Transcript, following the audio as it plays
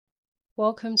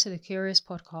Welcome to the Curious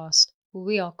Podcast, where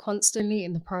we are constantly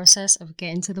in the process of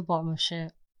getting to the bottom of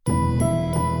shit.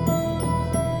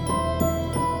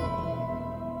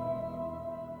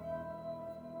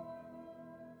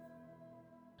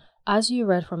 As you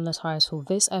read from the title,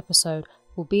 this episode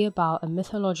will be about a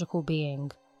mythological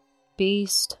being,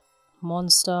 beast,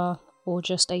 monster, or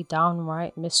just a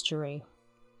downright mystery.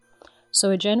 So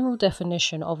a general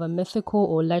definition of a mythical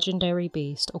or legendary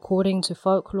beast, according to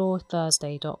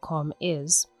folklorethursday.com,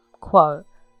 is, quote,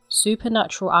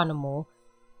 supernatural animal,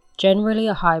 generally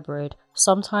a hybrid,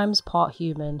 sometimes part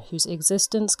human, whose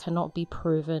existence cannot be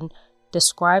proven,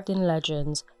 described in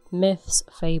legends, myths,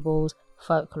 fables,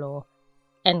 folklore,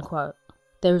 end quote.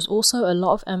 There is also a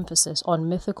lot of emphasis on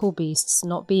mythical beasts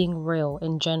not being real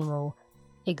in general,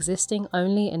 existing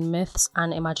only in myths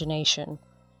and imagination.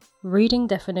 Reading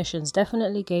definitions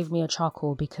definitely gave me a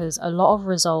chuckle because a lot of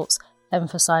results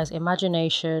emphasize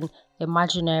imagination,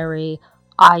 imaginary,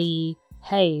 i.e.,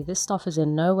 hey, this stuff is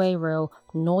in no way real,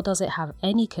 nor does it have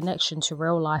any connection to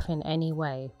real life in any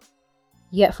way.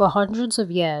 Yet for hundreds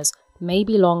of years,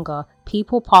 maybe longer,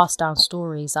 people passed down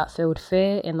stories that filled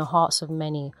fear in the hearts of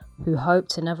many who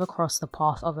hoped to never cross the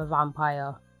path of a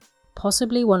vampire.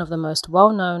 Possibly one of the most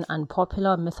well-known and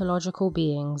popular mythological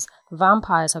beings,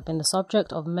 vampires have been the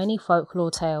subject of many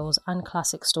folklore tales and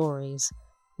classic stories.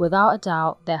 Without a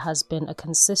doubt, there has been a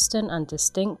consistent and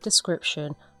distinct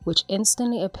description which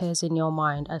instantly appears in your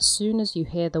mind as soon as you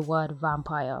hear the word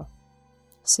vampire.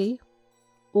 See?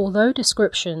 Although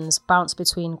descriptions bounce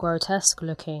between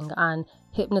grotesque-looking and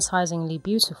hypnotizingly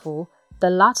beautiful, the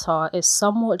latter is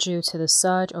somewhat due to the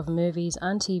surge of movies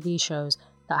and TV shows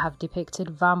that have depicted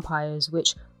vampires,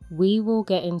 which we will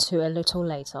get into a little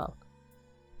later.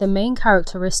 The main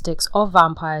characteristics of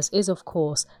vampires is, of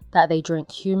course, that they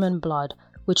drink human blood,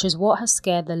 which is what has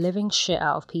scared the living shit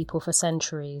out of people for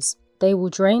centuries. They will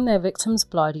drain their victim's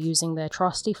blood using their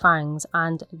trusty fangs,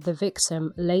 and the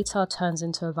victim later turns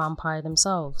into a vampire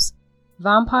themselves.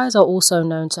 Vampires are also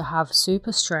known to have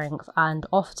super strength and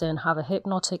often have a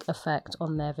hypnotic effect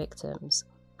on their victims.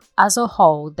 As a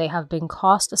whole, they have been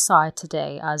cast aside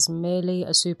today as merely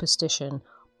a superstition,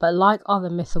 but like other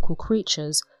mythical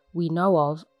creatures we know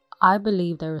of, I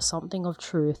believe there is something of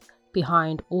truth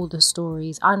behind all the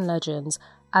stories and legends,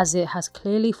 as it has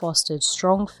clearly fostered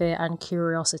strong fear and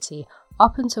curiosity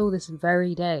up until this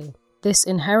very day. This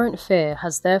inherent fear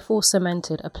has therefore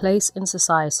cemented a place in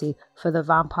society for the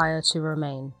vampire to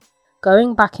remain.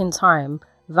 Going back in time,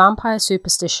 vampire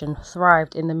superstition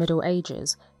thrived in the Middle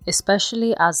Ages,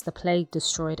 especially as the plague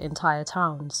destroyed entire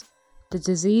towns. The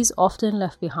disease often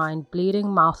left behind bleeding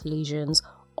mouth lesions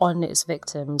on its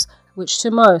victims, which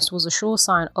to most was a sure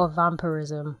sign of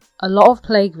vampirism. A lot of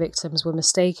plague victims were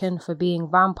mistaken for being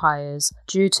vampires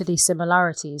due to these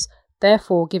similarities,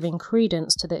 therefore giving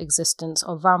credence to the existence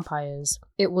of vampires.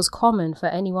 It was common for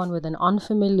anyone with an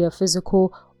unfamiliar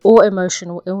physical or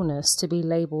emotional illness to be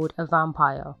labelled a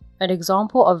vampire. An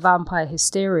example of vampire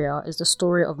hysteria is the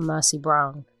story of Mercy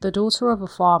Brown, the daughter of a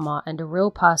farmer and a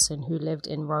real person who lived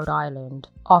in Rhode Island.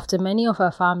 After many of her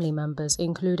family members,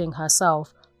 including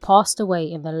herself, passed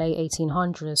away in the late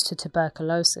 1800s to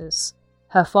tuberculosis,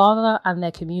 her father and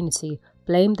their community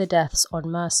blamed the deaths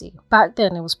on Mercy. Back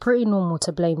then, it was pretty normal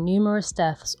to blame numerous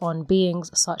deaths on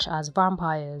beings such as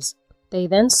vampires. They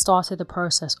then started the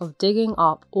process of digging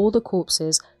up all the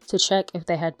corpses to check if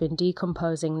they had been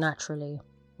decomposing naturally.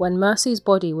 When Mercy's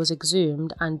body was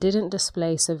exhumed and didn't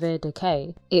display severe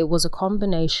decay, it was a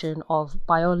combination of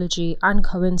biology and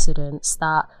coincidence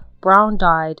that Brown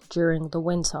died during the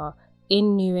winter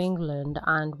in New England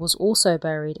and was also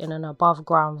buried in an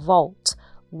above-ground vault,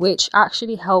 which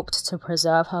actually helped to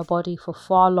preserve her body for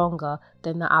far longer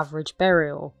than the average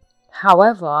burial.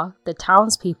 However, the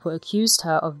townspeople accused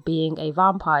her of being a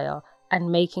vampire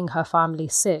and making her family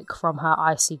sick from her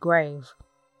icy grave.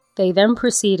 They then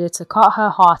proceeded to cut her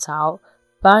heart out,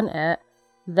 burn it,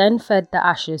 then fed the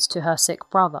ashes to her sick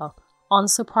brother.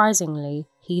 Unsurprisingly,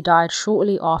 he died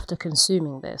shortly after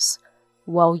consuming this.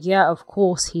 Well, yeah, of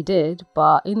course he did,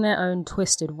 but in their own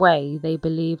twisted way, they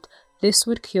believed this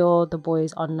would cure the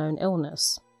boy's unknown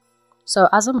illness. So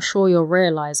as I'm sure you're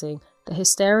realizing, the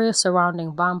hysteria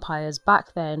surrounding vampires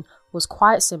back then was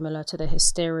quite similar to the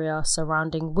hysteria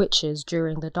surrounding witches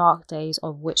during the dark days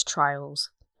of witch trials.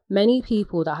 Many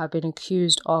people that have been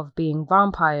accused of being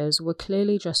vampires were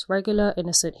clearly just regular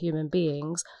innocent human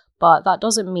beings, but that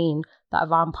doesn't mean that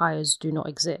vampires do not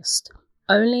exist.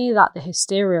 Only that the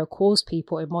hysteria caused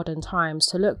people in modern times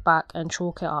to look back and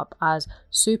chalk it up as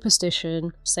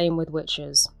superstition, same with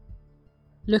witches.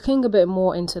 Looking a bit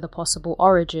more into the possible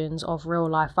origins of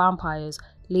real-life vampires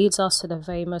leads us to the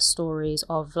famous stories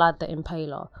of Vlad the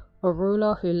Impaler, a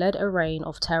ruler who led a reign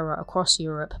of terror across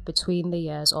Europe between the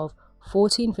years of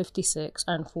 1456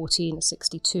 and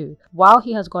 1462. While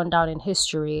he has gone down in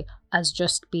history as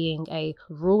just being a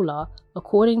ruler,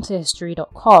 according to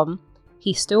History.com,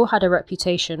 he still had a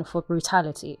reputation for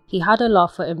brutality. He had a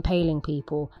love for impaling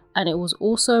people, and it was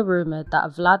also rumoured that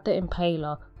Vlad the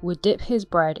Impaler would dip his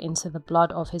bread into the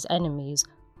blood of his enemies,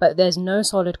 but there's no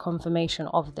solid confirmation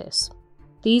of this.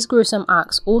 These gruesome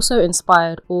acts also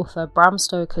inspired author Bram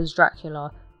Stoker's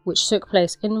Dracula, which took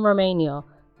place in Romania,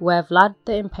 where Vlad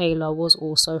the Impaler was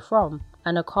also from,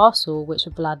 and a castle which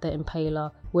Vlad the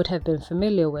Impaler would have been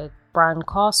familiar with, Bran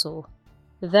Castle.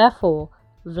 Therefore,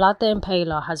 Vlad the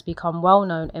Impaler has become well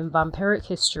known in vampiric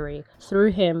history.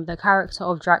 Through him, the character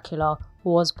of Dracula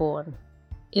was born.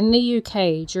 In the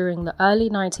UK, during the early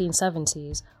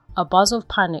 1970s, a buzz of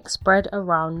panic spread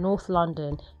around North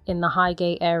London in the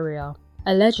Highgate area.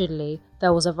 Allegedly,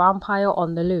 there was a vampire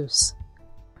on the loose.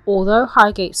 Although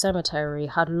Highgate Cemetery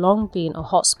had long been a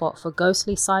hotspot for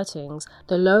ghostly sightings,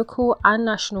 the local and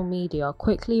national media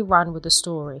quickly ran with the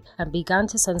story and began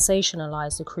to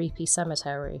sensationalize the creepy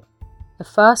cemetery. The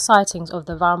first sightings of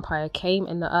the vampire came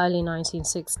in the early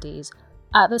 1960s.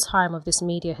 At the time of this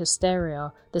media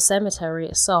hysteria, the cemetery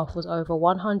itself was over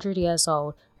 100 years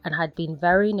old and had been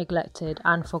very neglected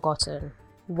and forgotten.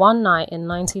 One night in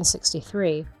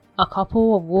 1963, a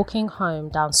couple were walking home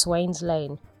down Swains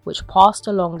Lane, which passed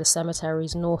along the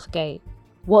cemetery's north gate.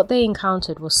 What they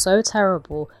encountered was so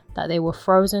terrible that they were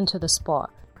frozen to the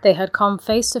spot. They had come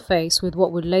face to face with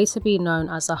what would later be known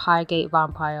as the Highgate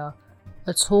Vampire,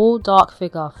 a tall, dark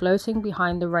figure floating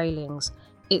behind the railings,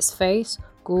 its face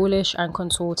ghoulish and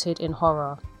contorted in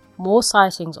horror. More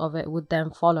sightings of it would then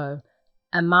follow.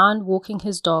 A man walking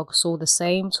his dog saw the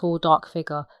same tall, dark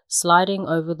figure sliding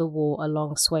over the wall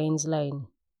along Swains Lane.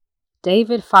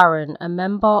 David Farron, a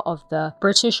member of the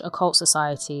British Occult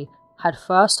Society, had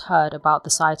first heard about the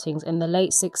sightings in the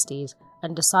late 60s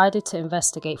and decided to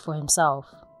investigate for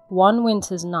himself. One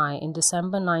winter's night in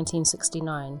December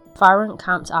 1969, Farron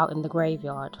camped out in the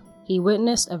graveyard. He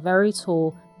witnessed a very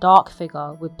tall, dark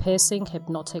figure with piercing,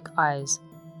 hypnotic eyes.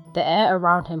 The air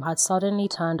around him had suddenly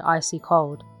turned icy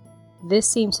cold.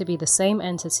 This seemed to be the same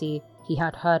entity he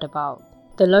had heard about.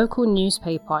 The local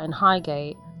newspaper in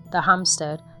Highgate, the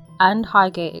Hampstead and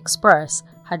Highgate Express,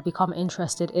 had become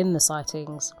interested in the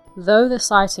sightings. Though the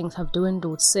sightings have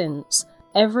dwindled since,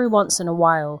 every once in a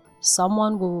while,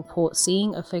 someone will report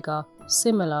seeing a figure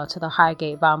similar to the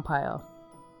Highgate Vampire.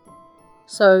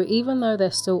 So even though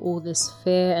there's still all this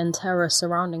fear and terror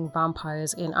surrounding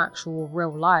vampires in actual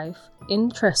real life,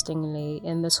 interestingly,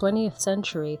 in the 20th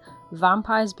century,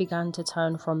 vampires began to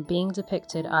turn from being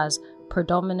depicted as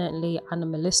predominantly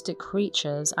animalistic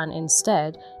creatures and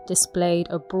instead displayed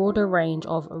a broader range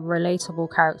of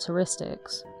relatable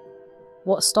characteristics.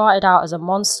 What started out as a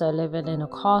monster living in a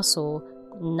castle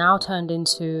now turned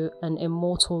into an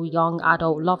immortal young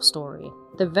adult love story.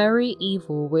 The very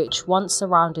evil which once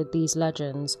surrounded these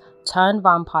legends turned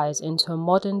vampires into a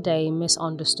modern-day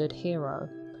misunderstood hero.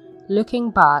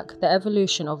 Looking back, the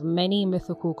evolution of many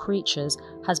mythical creatures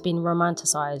has been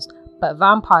romanticized, but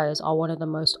vampires are one of the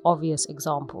most obvious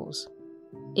examples.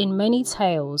 In many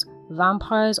tales,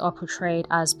 vampires are portrayed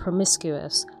as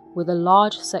promiscuous, with a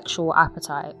large sexual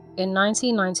appetite. In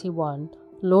 1991,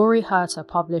 Laurie Herter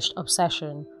published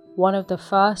Obsession, one of the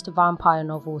first vampire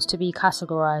novels to be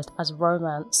categorized as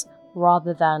romance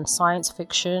rather than science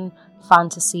fiction,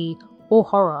 fantasy, or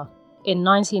horror. In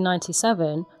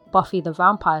 1997, Buffy the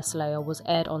Vampire Slayer was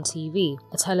aired on TV,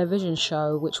 a television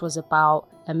show which was about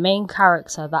a main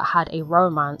character that had a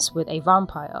romance with a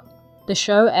vampire. The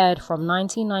show aired from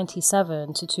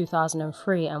 1997 to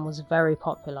 2003 and was very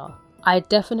popular. I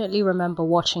definitely remember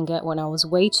watching it when I was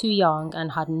way too young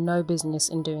and had no business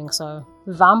in doing so.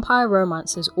 Vampire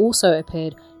romances also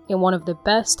appeared in one of the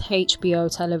best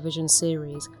HBO television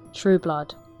series, True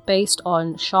Blood, based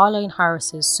on Charlaine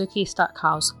Harris's Sookie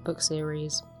Stackhouse book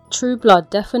series. True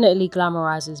Blood definitely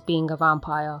glamorizes being a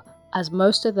vampire, as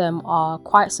most of them are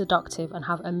quite seductive and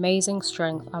have amazing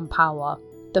strength and power.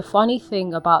 The funny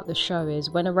thing about the show is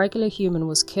when a regular human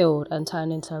was killed and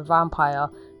turned into a vampire,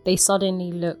 they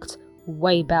suddenly looked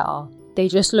way better. They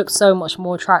just looked so much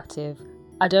more attractive.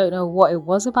 I don't know what it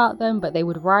was about them, but they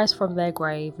would rise from their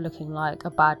grave looking like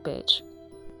a bad bitch.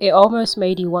 It almost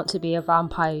made you want to be a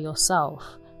vampire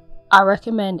yourself. I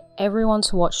recommend everyone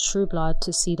to watch True Blood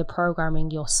to see the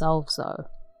programming yourselves though.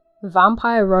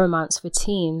 Vampire romance for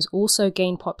teens also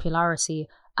gained popularity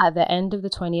at the end of the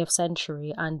 20th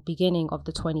century and beginning of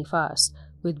the 21st,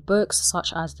 with books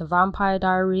such as The Vampire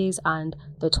Diaries and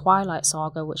The Twilight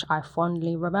Saga, which I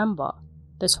fondly remember.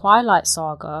 The Twilight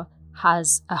Saga,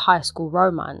 has a high school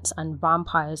romance and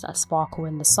vampires that sparkle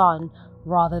in the sun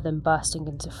rather than bursting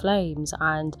into flames,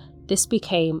 and this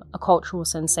became a cultural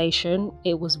sensation.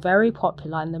 It was very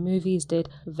popular and the movies did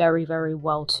very, very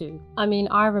well too. I mean,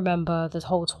 I remember the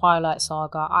whole Twilight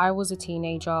saga. I was a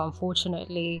teenager,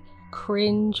 unfortunately.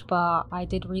 Cringe, but I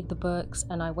did read the books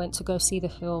and I went to go see the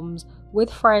films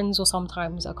with friends or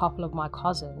sometimes a couple of my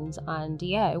cousins, and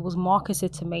yeah, it was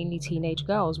marketed to mainly teenage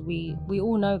girls. We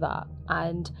all know that.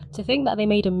 And to think that they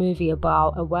made a movie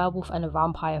about a werewolf and a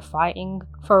vampire fighting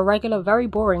for a regular, very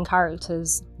boring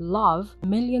character's love,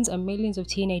 millions and millions of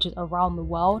teenagers around the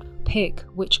world pick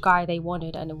which guy they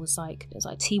wanted, and it was like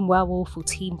team werewolf or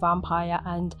team vampire.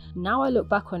 And now I look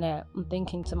back on it, I'm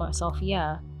thinking to myself,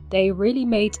 yeah, they really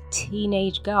made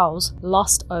teenage girls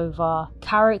lust over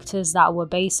characters that were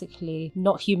basically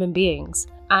not human beings.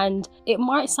 And it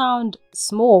might sound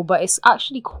small, but it's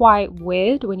actually quite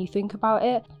weird when you think about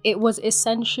it. It was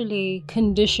essentially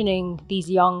conditioning these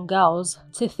young girls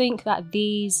to think that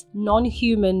these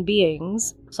non-human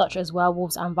beings, such as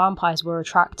werewolves and vampires, were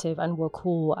attractive and were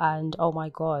cool, and oh my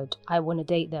god, I want to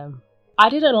date them. I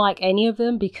didn't like any of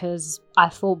them because I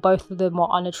thought both of them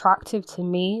were unattractive to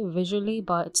me visually,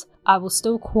 but I was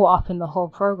still caught up in the whole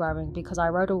programming because I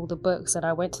read all the books and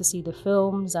I went to see the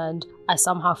films and I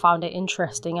somehow found it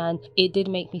interesting, and it did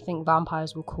make me think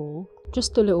vampires were cool.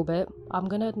 Just a little bit, I'm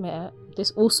gonna admit it.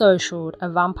 This also assured a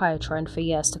vampire trend for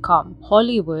years to come.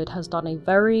 Hollywood has done a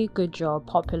very good job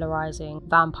popularizing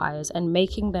vampires and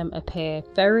making them appear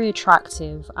very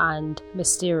attractive and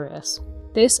mysterious.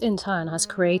 This in turn has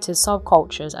created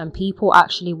subcultures and people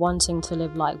actually wanting to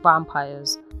live like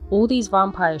vampires. All these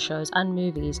vampire shows and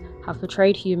movies have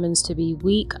portrayed humans to be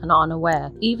weak and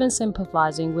unaware, even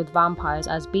sympathizing with vampires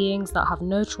as beings that have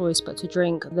no choice but to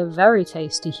drink the very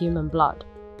tasty human blood.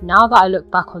 Now that I look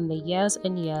back on the years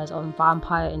and years on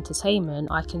vampire entertainment,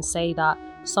 I can say that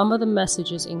some of the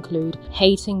messages include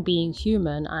hating being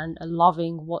human and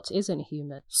loving what isn't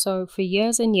human. So for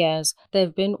years and years, there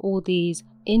have been all these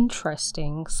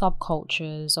interesting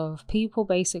subcultures of people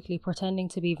basically pretending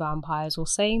to be vampires or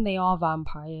saying they are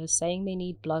vampires, saying they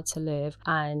need blood to live,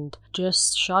 and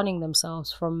just shunning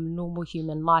themselves from normal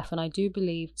human life. And I do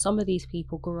believe some of these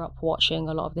people grew up watching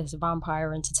a lot of this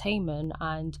vampire entertainment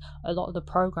and a lot of the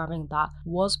programming that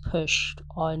was pushed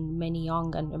on many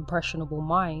young and impressionable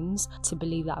minds to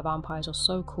believe that vampires are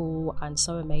so cool and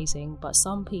so amazing, but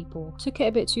some people took it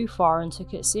a bit too far and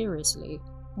took it seriously.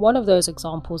 One of those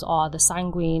examples are the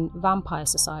Sanguine Vampire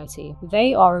Society.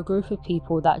 They are a group of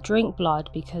people that drink blood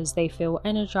because they feel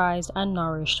energized and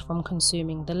nourished from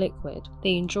consuming the liquid.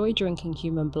 They enjoy drinking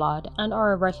human blood and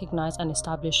are a recognized and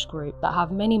established group that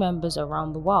have many members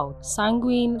around the world.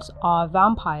 Sanguines are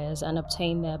vampires and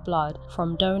obtain their blood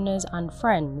from donors and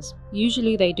friends.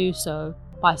 Usually they do so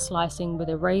by slicing with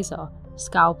a razor,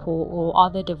 scalpel, or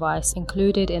other device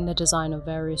included in the design of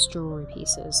various jewelry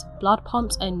pieces. Blood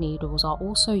pumps and needles are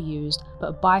also used,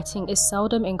 but biting is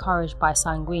seldom encouraged by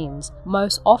sanguines.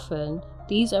 Most often,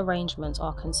 these arrangements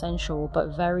are consensual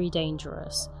but very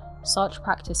dangerous. Such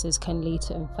practices can lead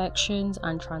to infections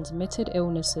and transmitted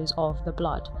illnesses of the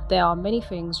blood. There are many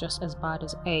things just as bad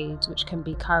as AIDS which can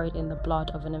be carried in the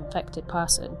blood of an infected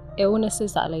person.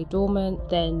 Illnesses that lay dormant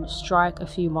then strike a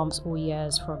few months or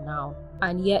years from now.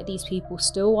 And yet these people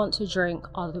still want to drink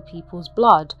other people's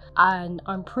blood, and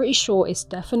I'm pretty sure it's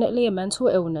definitely a mental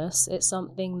illness. It's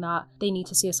something that they need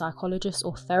to see a psychologist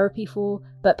or therapy for,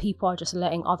 but people are just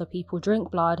letting other people drink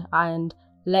blood and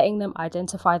letting them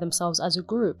identify themselves as a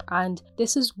group. And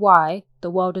this is why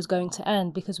the world is going to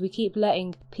end, because we keep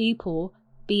letting people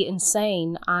be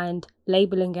insane and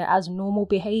labeling it as normal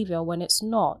behavior when it's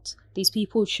not. These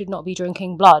people should not be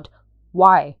drinking blood.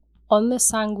 Why? On the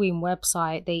Sanguine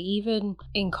website, they even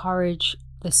encourage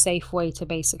the safe way to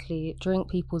basically drink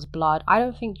people's blood. I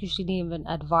don't think you should even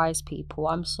advise people.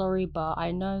 I'm sorry, but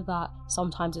I know that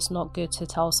sometimes it's not good to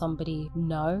tell somebody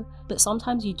no, but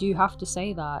sometimes you do have to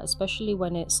say that, especially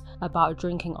when it's about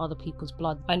drinking other people's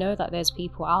blood. I know that there's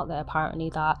people out there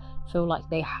apparently that feel like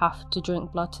they have to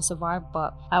drink blood to survive,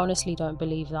 but I honestly don't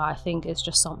believe that. I think it's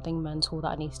just something mental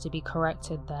that needs to be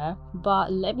corrected there.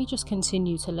 But let me just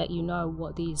continue to let you know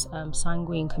what these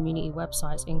sanguine community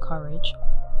websites encourage.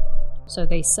 So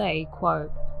they say,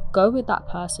 quote, "Go with that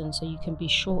person so you can be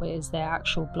sure it is their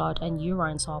actual blood and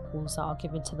urine samples that are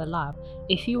given to the lab.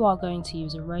 If you are going to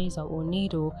use a razor or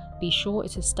needle, be sure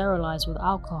it is sterilized with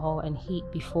alcohol and heat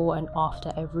before and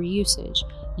after every usage.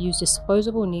 Use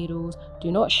disposable needles, do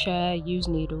not share used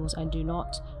needles, and do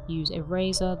not use a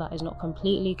razor that is not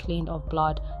completely cleaned of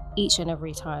blood each and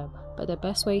every time. But the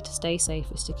best way to stay safe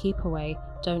is to keep away,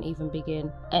 don't even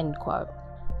begin," end quote.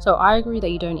 So I agree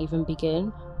that you don't even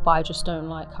begin, but I just don't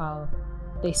like how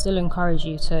they still encourage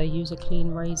you to use a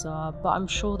clean razor. But I'm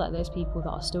sure that there's people that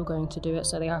are still going to do it,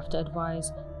 so they have to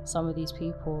advise some of these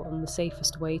people on the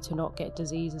safest way to not get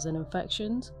diseases and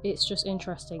infections. It's just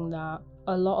interesting that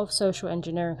a lot of social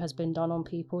engineering has been done on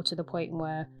people to the point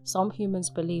where some humans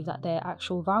believe that they're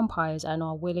actual vampires and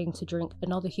are willing to drink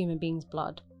another human being's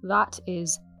blood. That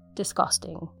is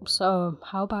disgusting. So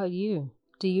how about you?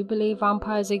 Do you believe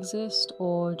vampires exist,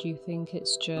 or do you think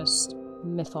it's just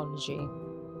mythology?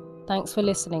 Thanks for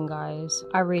listening, guys.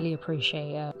 I really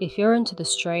appreciate it. If you're into the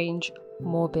strange,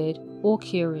 morbid, or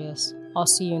curious, I'll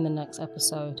see you in the next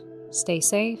episode. Stay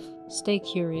safe, stay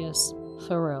curious,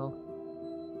 for real.